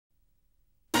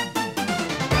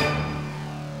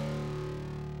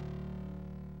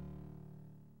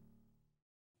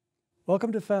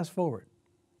Welcome to Fast Forward.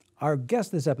 Our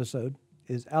guest this episode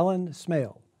is Alan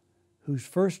Smale, whose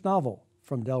first novel,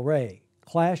 From Del Rey,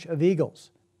 Clash of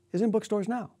Eagles, is in bookstores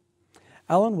now.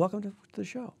 Alan, welcome to the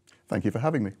show. Thank you for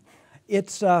having me.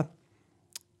 It's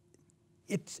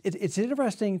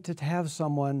interesting to have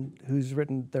someone who's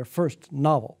written their first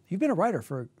novel. You've been a writer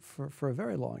for a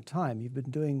very long time. You've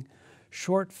been doing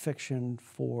short fiction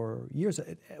for years.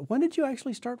 When did you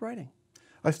actually start writing?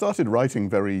 I started writing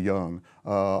very young.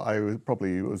 I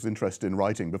probably was interested in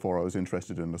writing before I was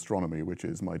interested in astronomy, which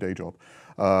is my day job.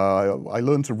 I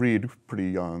learned to read pretty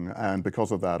young, and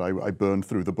because of that, I burned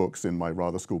through the books in my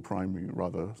rather small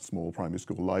primary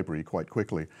school library quite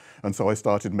quickly. And so I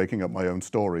started making up my own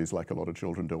stories, like a lot of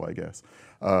children do, I guess.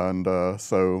 And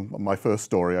so my first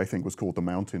story, I think, was called The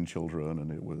Mountain Children,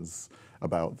 and it was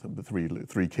about the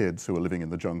three kids who are living in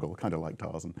the jungle, kind of like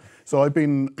Tarzan. So I've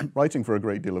been writing for a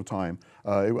great deal of time.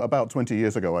 About 20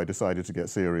 years ago, I decided to get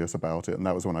serious about it, and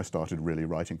that was when I started really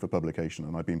writing for publication,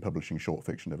 and I've been publishing short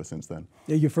fiction ever since then.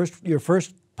 Your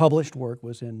first published work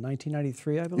was in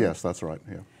 1993, I believe? Yes, that's right,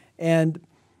 yeah. And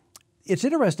it's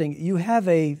interesting, you have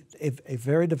a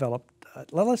very developed,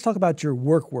 let's talk about your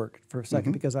work for a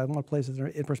second, because I want to place it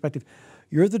in perspective.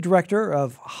 You're the director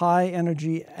of High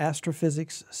Energy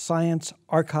Astrophysics Science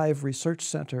Archive Research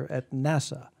Center at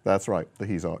NASA. That's right, the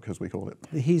HESARC, as we call it.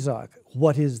 The HESARC.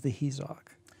 What is the HESARC?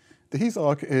 The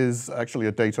HESARC is actually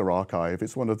a data archive.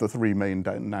 It's one of the three main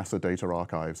NASA data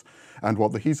archives. And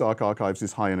what the HESARC archives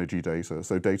is high energy data,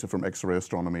 so data from X-ray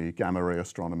astronomy, gamma ray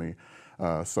astronomy.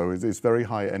 So it's very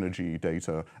high energy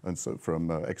data, and so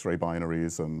from X-ray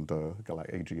binaries and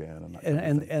galactic AGN and that kind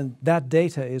of thing. And that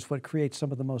data is what creates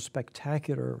some of the most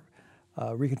spectacular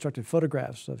reconstructed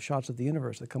photographs of shots of the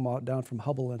universe that come out down from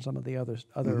Hubble and some of the other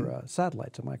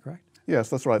satellites. Am I correct? Yes,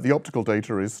 that's right. The optical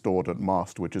data is stored at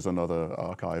MAST, which is another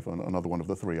archive, another one of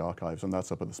the three archives, and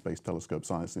that's up at the Space Telescope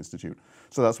Science Institute.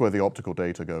 So that's where the optical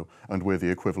data go, and we're the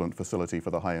equivalent facility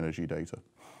for the high energy data.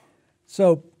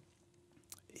 So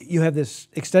you have this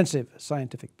extensive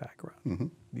scientific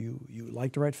background. You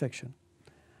like to write fiction,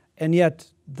 and yet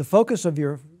the focus of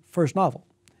your first novel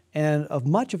and of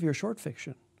much of your short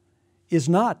fiction is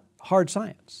not hard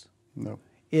science. No.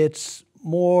 It's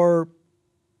more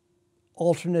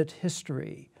alternate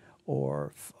history,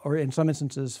 or in some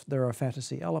instances there are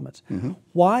fantasy elements.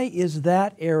 Why is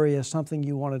that area something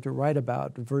you wanted to write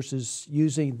about versus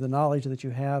using the knowledge that you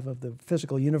have of the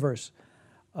physical universe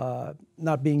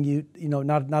not being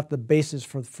not the basis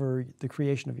for the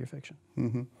creation of your fiction?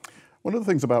 One of the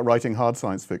things about writing hard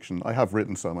science fiction, I have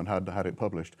written some and had it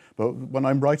published, but when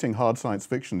I'm writing hard science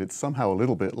fiction, it's somehow a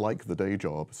little bit like the day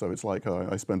job. So it's like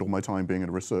I spend all my time being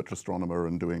a research astronomer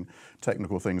and doing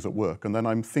technical things at work, and then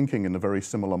I'm thinking in a very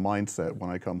similar mindset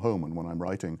when I come home and when I'm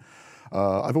writing.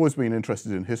 I've always been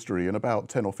interested in history, and about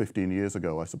 10 or 15 years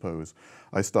ago, I suppose,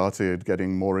 I started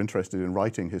getting more interested in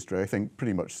writing history. I think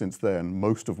pretty much since then,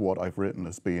 most of what I've written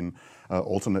has been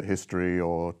alternate history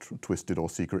or twisted or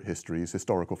secret histories,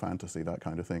 historical fantasy, that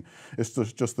kind of thing. It's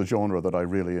just the genre that I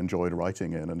really enjoyed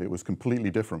writing in, and it was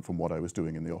completely different from what I was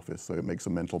doing in the office, so it makes a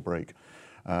mental break,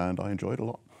 and I enjoy it a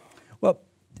lot. Well,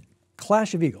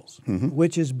 Clash of Eagles,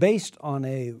 which is based on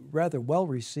a rather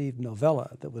well-received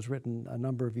novella that was written a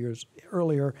number of years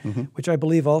earlier, which I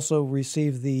believe also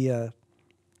received the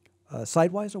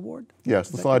Sidewise Award? Yes,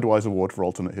 the Sidewise Award for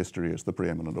Alternate History is the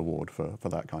preeminent award for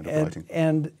that kind of writing.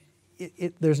 And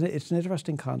it's an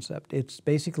interesting concept. It's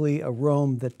basically a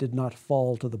Rome that did not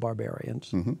fall to the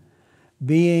barbarians,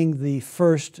 being the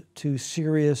first to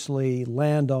seriously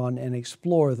land on and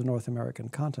explore the North American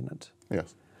continent.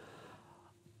 Yes.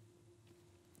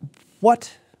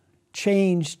 What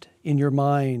changed in your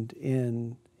mind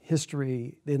in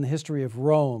the history of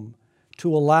Rome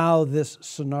to allow this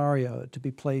scenario to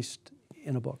be placed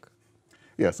in a book?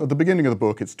 Yes, at the beginning of the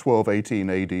book, it's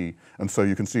 1218 AD, and so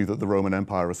you can see that the Roman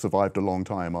Empire has survived a long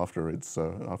time after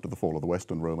the fall of the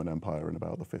Western Roman Empire in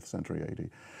about the 5th century AD.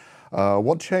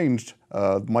 What changed,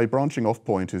 my branching off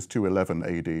point is 211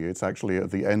 AD. It's actually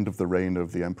at the end of the reign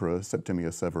of the Emperor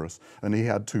Septimius Severus, and he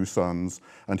had two sons,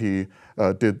 and he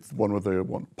did one of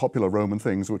the popular Roman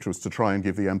things, which was to try and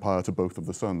give the empire to both of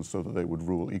the sons so that they would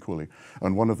rule equally.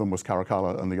 And one of them was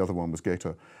Caracalla, and the other one was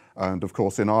Geta. And of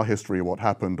course, in our history, what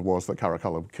happened was that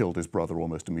Caracalla killed his brother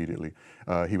almost immediately.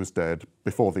 He was dead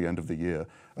before the end of the year,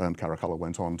 and Caracalla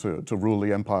went on to rule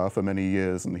the empire for many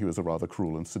years, and he was a rather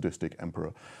cruel and sadistic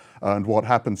emperor. And what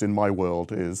happens in my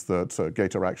world is that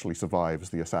Geta actually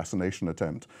survives the assassination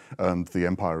attempt, and the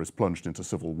empire is plunged into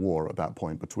civil war at that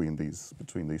point between these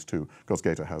two, because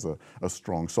Geta has a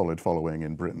strong, solid following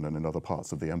in Britain and in other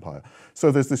parts of the empire.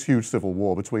 So there's this huge civil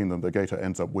war between them that Geta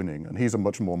ends up winning, and he's a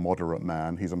much more moderate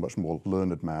man. He's a much more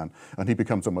learned man, and he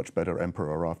becomes a much better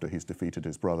emperor after he's defeated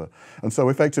his brother. And so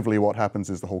effectively what happens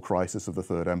is the whole crisis of the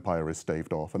Third Empire is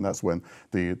staved off, and that's when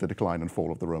the decline and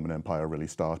fall of the Roman Empire really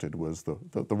started, was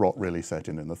the rot really set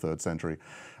in the 3rd century.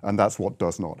 And that's what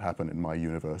does not happen in my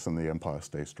universe, and the empire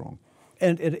stays strong.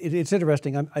 And it's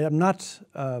interesting. I'm not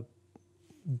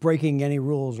breaking any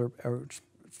rules or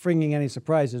springing any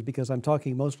surprises, because I'm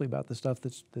talking mostly about the stuff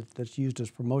that's used as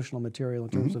promotional material in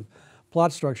terms of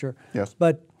plot structure. Yes.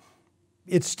 But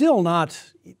it's still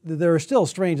not, there are still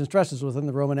strains and stresses within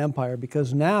the Roman Empire,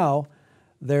 because now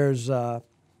there's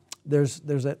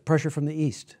that pressure from the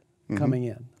east coming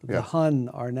in. The Yes. Hun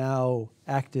are now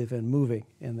active and moving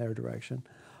in their direction.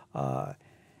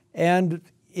 And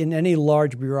in any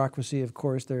large bureaucracy, of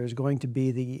course, there is going to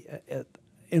be the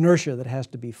inertia that has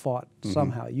to be fought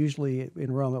somehow. Usually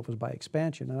in Rome it was by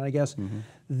expansion. And I guess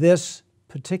this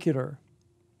particular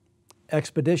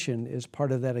expedition is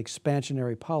part of that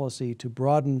expansionary policy to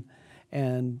broaden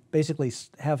and basically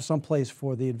have some place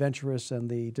for the adventurous and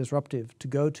the disruptive to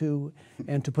go to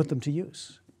and to put them to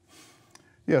use.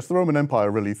 Yes, the Roman Empire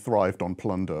really thrived on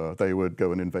plunder. They would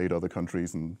go and invade other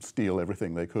countries and steal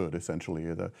everything they could,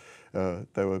 essentially.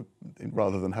 They were,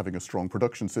 rather than having a strong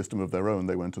production system of their own,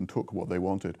 they went and took what they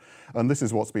wanted. And this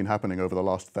is what's been happening over the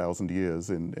last 1,000 years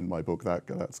in my book.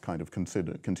 That's kind of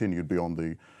continued beyond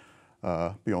the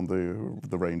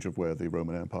range of where the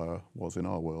Roman Empire was in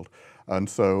our world. And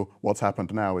so what's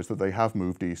happened now is that they have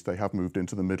moved east, they have moved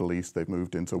into the Middle East, they've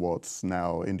moved into what's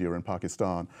now India and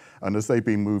Pakistan. And as they've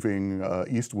been moving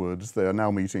eastwards, they are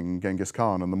now meeting Genghis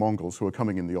Khan and the Mongols, who are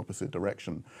coming in the opposite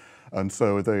direction. And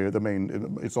so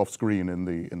it's off screen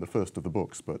in the first of the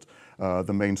books, but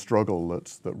the main struggle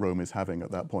that Rome is having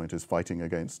at that point is fighting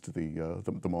against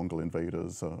the Mongol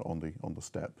invaders on the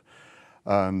steppe.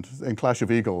 And in Clash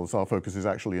of Eagles, our focus is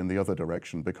actually in the other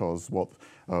direction, because what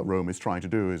Rome is trying to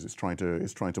do is it's trying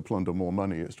to plunder more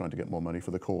money. It's trying to get more money for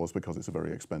the cause, because it's a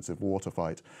very expensive war to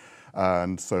fight.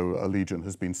 And so a legion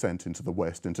has been sent into the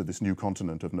west, into this new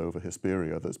continent of Nova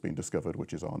Hesperia that's been discovered,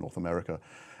 which is our North America.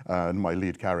 And my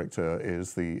lead character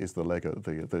is the legate,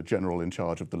 the general in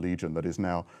charge of the legion that is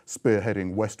now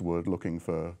spearheading westward, looking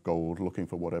for gold, looking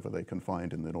for whatever they can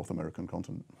find in the North American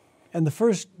continent. And the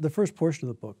first portion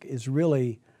of the book is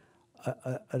really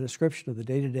a description of the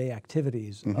day-to-day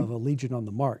activities of a legion on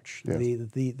the march, Yes.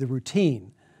 the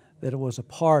routine that it was a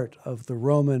part of the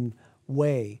Roman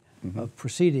way of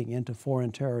proceeding into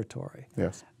foreign territory.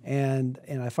 Yes. And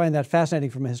I find that fascinating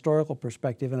from a historical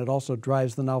perspective, and it also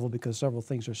drives the novel because several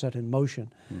things are set in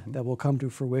motion that will come to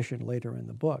fruition later in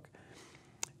the book.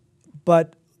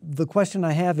 But the question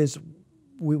I have is,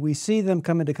 we see them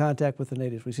come into contact with the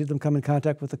natives. We see them come in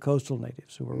contact with the coastal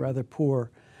natives, who are rather poor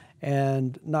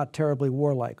and not terribly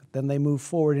warlike. Then they move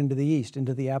forward into the east,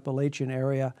 into the Appalachian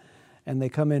area, and they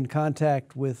come in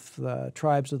contact with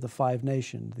tribes of the Five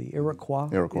Nations, the Iroquois.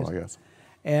 Iroquois, yes.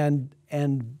 And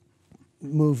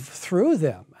move through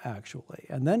them, actually,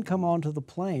 and then come onto the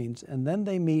plains, and then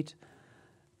they meet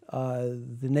the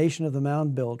nation of the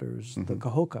mound builders, the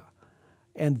Cahokia.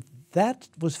 And that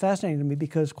was fascinating to me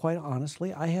because, quite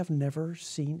honestly, I have never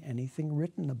seen anything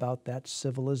written about that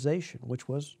civilization, which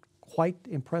was quite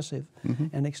impressive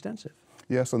and extensive.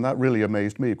 Yes, and that really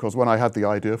amazed me, because when I had the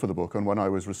idea for the book and when I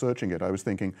was researching it, I was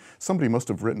thinking somebody must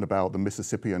have written about the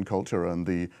Mississippian culture and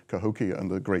the Cahokia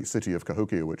and the great city of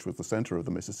Cahokia, which was the center of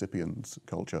the Mississippian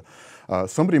culture.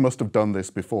 Somebody must have done this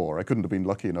before. I couldn't have been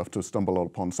lucky enough to stumble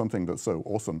upon something that's so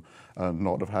awesome and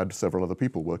not have had several other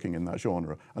people working in that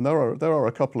genre. And there are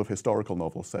a couple of historical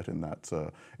novels set in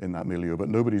that milieu, but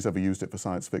nobody's ever used it for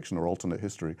science fiction or alternate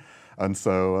history. And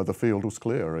so the field was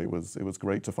clear. It was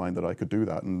great to find that I could do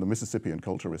that. And the Mississippian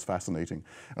culture is fascinating.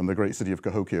 And the great city of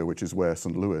Cahokia, which is where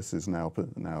St. Louis is now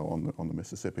on the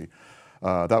Mississippi.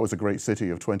 That was a great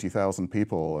city of 20,000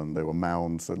 people, and there were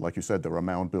mounds. Like you said, there were a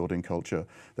mound building culture.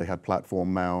 They had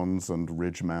platform mounds and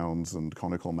ridge mounds and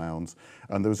conical mounds.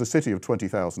 And there was a city of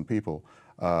 20,000 people.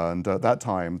 And at that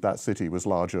time, that city was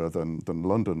larger than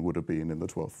London would have been in the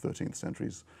 12th, 13th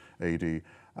centuries AD.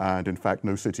 And in fact,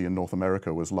 no city in North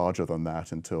America was larger than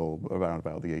that until around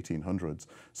about the 1800s.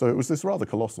 So it was this rather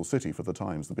colossal city for the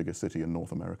times, the biggest city in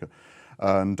North America.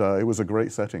 And it was a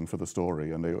great setting for the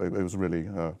story, and it was really,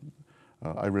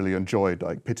 I really enjoyed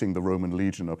pitting the Roman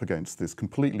legion up against this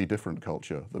completely different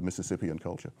culture, the Mississippian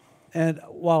culture. And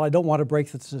while I don't want to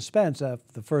break the suspense of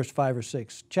the first 5 or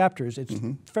 6 chapters, it's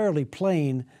fairly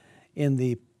plain in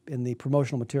the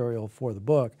promotional material for the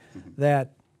book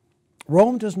that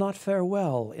Rome does not fare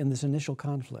well in this initial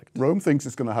conflict. Rome thinks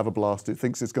it's going to have a blast. It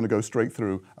thinks it's going to go straight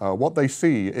through. What they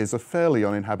see is a fairly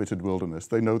uninhabited wilderness.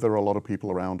 They know there are a lot of people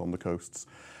around on the coasts.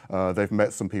 They've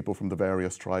met some people from the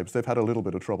various tribes. They've had a little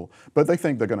bit of trouble, but they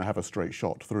think they're going to have a straight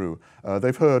shot through.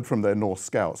 They've heard from their Norse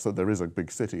scouts that there is a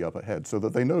big city up ahead, so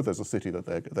that they know there's a city that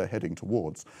they're heading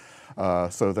towards.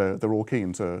 So they're all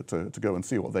keen to go and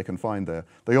see what they can find there.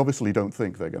 They obviously don't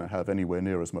think they're going to have anywhere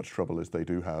near as much trouble as they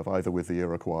do have, either with the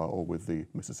Iroquois or with the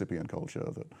Mississippian culture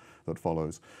that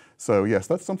follows. So yes,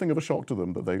 that's something of a shock to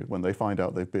them, that when they find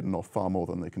out they've bitten off far more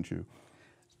than they can chew.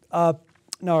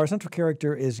 Now, our central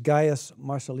character is Gaius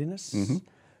Marcellinus,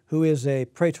 who is a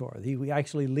praetor. He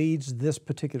actually leads this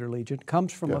particular legion,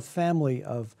 comes from a family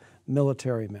of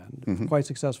military men, quite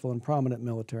successful and prominent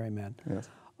military men. Yes.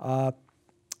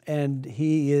 And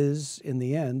he is, in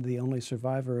the end, the only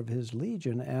survivor of his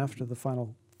legion after the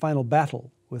final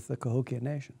battle with the Cahokia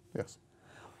nation. Yes.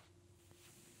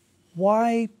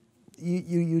 Why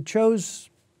you chose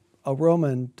a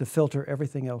Roman to filter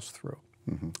everything else through?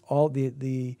 All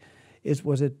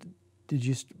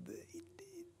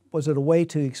was it a way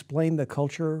to explain the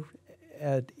culture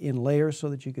in layers so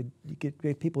that you could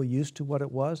get people used to what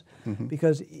it was?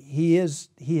 Because he has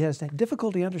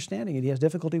difficulty understanding it. He has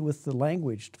difficulty with the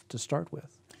language to start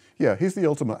with. Yeah, he's the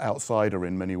ultimate outsider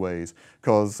in many ways,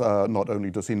 because not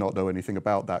only does he not know anything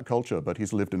about that culture, but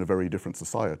he's lived in a very different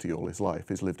society all his life.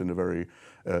 He's lived in a very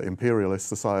imperialist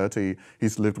society.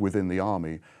 He's lived within the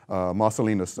army.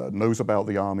 Marcellinus knows about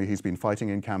the army. He's been fighting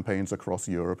in campaigns across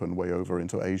Europe and way over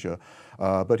into Asia,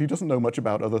 but he doesn't know much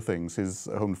about other things. His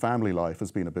own family life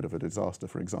has been a bit of a disaster,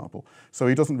 for example. So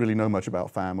he doesn't really know much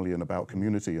about family and about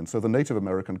community. And so the Native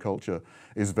American culture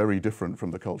is very different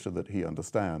from the culture that he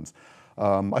understands.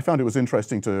 I found it was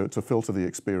interesting to filter the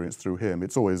experience through him.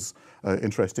 It's always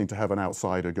interesting to have an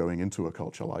outsider going into a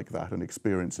culture like that and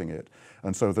experiencing it.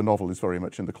 And so the novel is very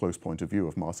much in the close point of view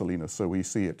of Marcellinus, so we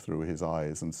see it through his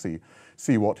eyes and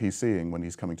see what he's seeing when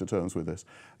he's coming to terms with this.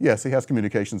 Yes, he has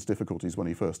communications difficulties when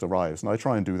he first arrives, and I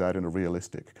try and do that in a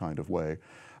realistic kind of way.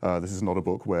 This is not a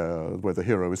book where the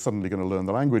hero is suddenly going to learn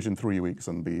the language in 3 weeks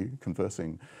and be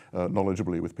conversing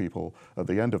knowledgeably with people at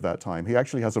the end of that time. He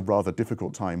actually has a rather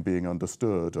difficult time being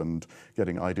understood and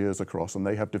getting ideas across, and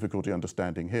they have difficulty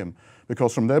understanding him,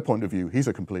 because from their point of view, he's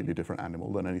a completely different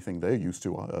animal than anything they're used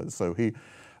to.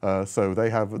 So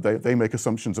they make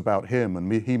assumptions about him,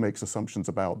 and he makes assumptions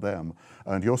about them.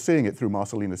 And you're seeing it through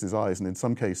Marcellinus's eyes, and in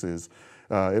some cases,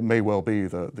 it may well be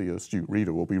that the astute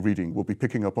reader will be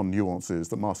picking up on nuances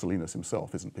that Marcellinus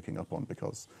himself isn't picking up on,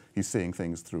 because he's seeing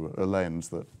things through a lens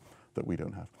that we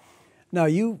don't have. Now,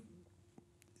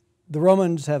 the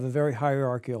Romans have a very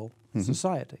hierarchical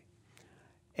society,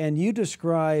 and you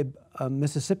describe a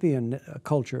Mississippian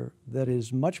culture that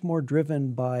is much more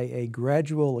driven by a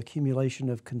gradual accumulation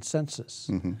of consensus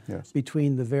Yes.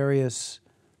 between the various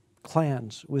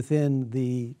clans within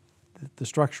the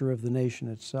structure of the nation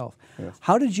itself. Yes.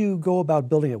 How did you go about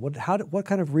building it? What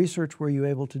kind of research were you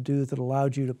able to do that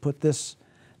allowed you to put this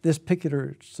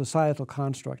particular societal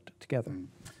construct together?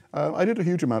 I did a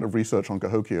huge amount of research on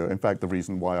Cahokia. In fact, the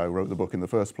reason why I wrote the book in the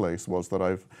first place was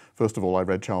that first of all, I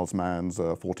read Charles Mann's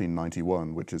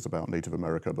 1491, which is about Native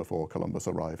America before Columbus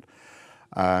arrived.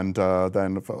 And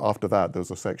then after that, there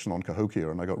was a section on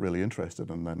Cahokia, and I got really interested,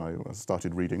 and then I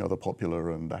started reading other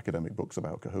popular and academic books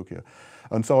about Cahokia.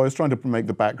 And so I was trying to make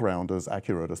the background as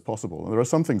accurate as possible. And there are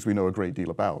some things we know a great deal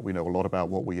about. We know a lot about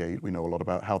what we ate. We know a lot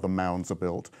about how the mounds are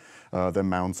built. They're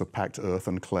mounds of packed earth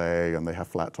and clay, and they have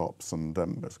flat tops, and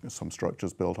some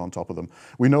structures built on top of them.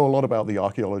 We know a lot about the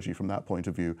archaeology from that point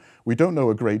of view. We don't know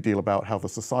a great deal about how the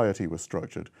society was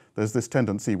structured. There's this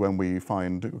tendency when we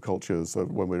find cultures,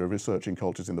 when we're researching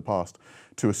cultures in the past,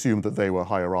 to assume that they were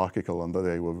hierarchical and that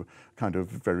they were kind of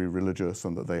very religious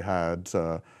and that they had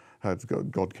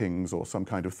god kings or some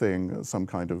kind of thing, some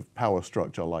kind of power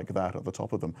structure like that at the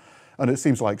top of them. And it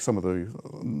seems like some of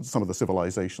the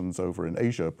civilizations over in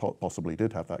Asia possibly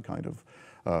did have that kind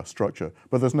of structure.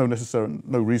 But there's no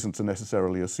reason to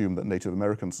necessarily assume that Native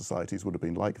American societies would have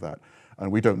been like that.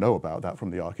 And we don't know about that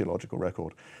from the archaeological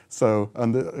record.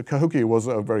 And Cahokia was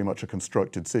very much a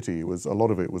constructed city. A lot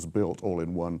of it was built all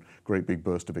in one great big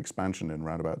burst of expansion in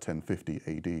around about 1050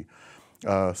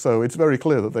 AD. So it's very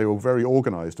clear that they were very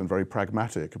organized and very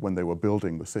pragmatic when they were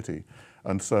building the city.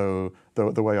 And so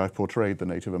the way I've portrayed the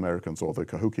Native Americans, or the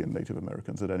Cahokian Native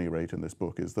Americans at any rate in this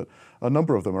book, is that a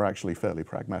number of them are actually fairly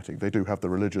pragmatic. They do have the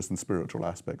religious and spiritual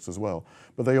aspects as well,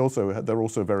 but they're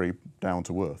also very down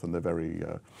to earth, and they're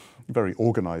very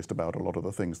organized about a lot of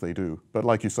the things they do. But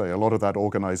like you say, a lot of that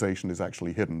organization is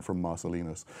actually hidden from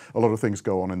Marcellinus. A lot of things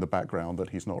go on in the background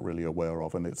that he's not really aware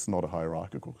of, and it's not a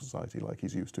hierarchical society like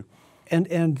he's used to.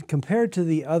 And compared to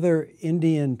the other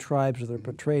Indian tribes that are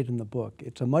portrayed in the book,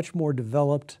 it's a much more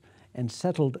developed and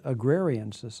settled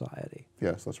agrarian society.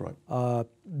 Yes, that's right.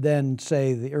 Than,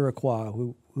 say, the Iroquois,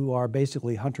 who are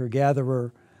basically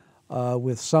hunter-gatherer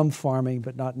with some farming,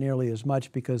 but not nearly as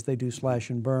much because they do slash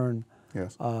and burn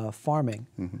Yes. farming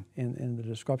in the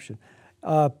description.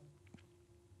 And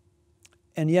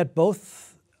yet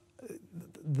both,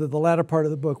 the latter part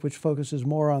of the book, which focuses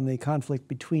more on the conflict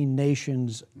between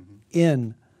nations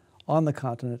on the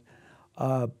continent,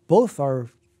 both are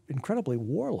incredibly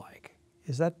warlike.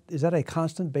 Is that a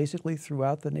constant basically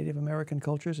throughout the Native American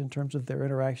cultures in terms of their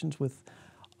interactions with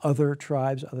other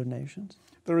tribes, other nations?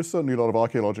 There is certainly a lot of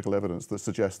archaeological evidence that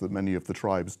suggests that many of the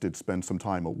tribes did spend some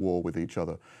time at war with each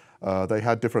other. They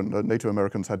had different, Native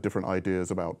Americans had different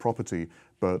ideas about property,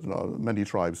 but many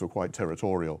tribes were quite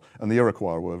territorial. And the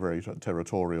Iroquois were a very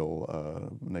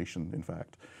territorial nation, in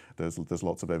fact. There's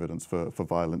lots of evidence for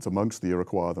violence amongst the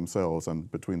Iroquois themselves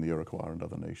and between the Iroquois and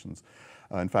other nations.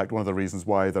 In fact, one of the reasons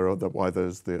why there's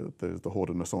the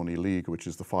Haudenosaunee League, which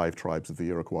is the 5 tribes of the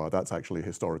Iroquois, that's actually a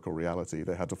historical reality.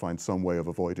 They had to find some way of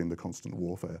avoiding the constant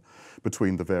warfare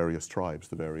between the various tribes,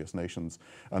 the various nations,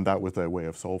 and that was their way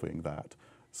of solving that.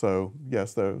 So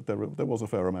yes, there was a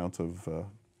fair amount of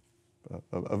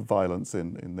violence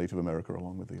in Native America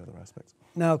along with the other aspects.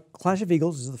 Now, Clash of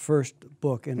Eagles is the first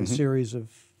book in a series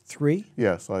of 3.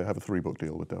 Yes, I have a 3-book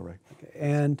deal with Del Rey.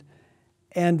 Okay.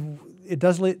 And it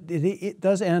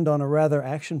does end on a rather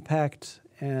action-packed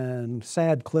and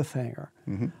sad cliffhanger.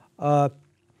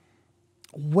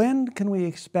 When can we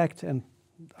expect, and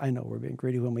I know we're being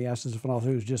greedy when we ask this of an author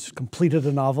who's just completed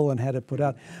a novel and had it put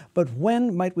out, but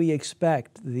when might we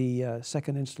expect the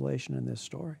second installation in this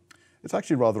story? It's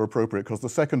actually rather appropriate because the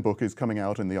second book is coming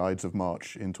out in the Ides of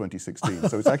March in 2016.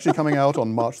 So it's actually coming out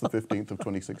on March the 15th of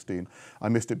 2016. I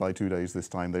missed it by 2 days this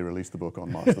time. They released the book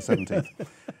on March the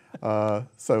 17th.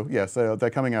 So yes,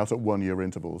 they're coming out at 1-year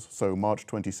intervals. So March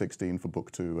 2016 for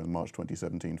book 2 and March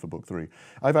 2017 for book 3.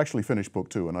 I've actually finished book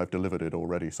 2 and I've delivered it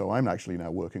already. So I'm actually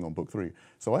now working on book 3.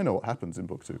 So I know what happens in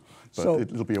book 2. But so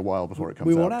it'll be a while before it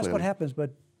comes out. We won't ask clearly. what happens, but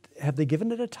have they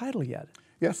given it a title yet?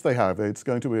 Yes, they have. It's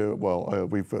going to be,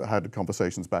 we've had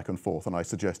conversations back and forth, and I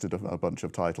suggested a bunch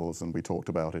of titles, and we talked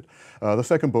about it. The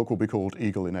second book will be called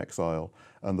Eagle in Exile,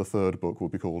 and the third book will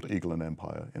be called Eagle in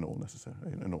Empire, in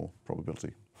all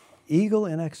probability. Eagle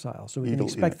in Exile, so we can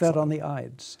expect that on the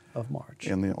Ides of March.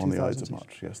 On the Ides of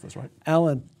March, yes, that's right.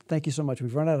 Alan, thank you so much.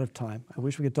 We've run out of time. I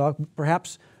wish we could talk.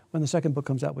 Perhaps when the second book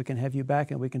comes out, we can have you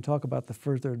back and we can talk about the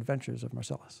further adventures of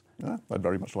Marcellus. Yeah, I'd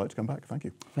very much like to come back. Thank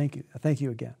you. Thank you. Thank you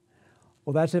again.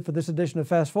 Well, that's it for this edition of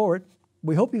Fast Forward.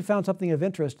 We hope you found something of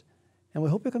interest, and we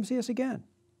hope you come see us again.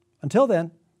 Until then,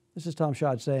 this is Tom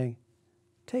Schott saying,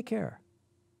 take care.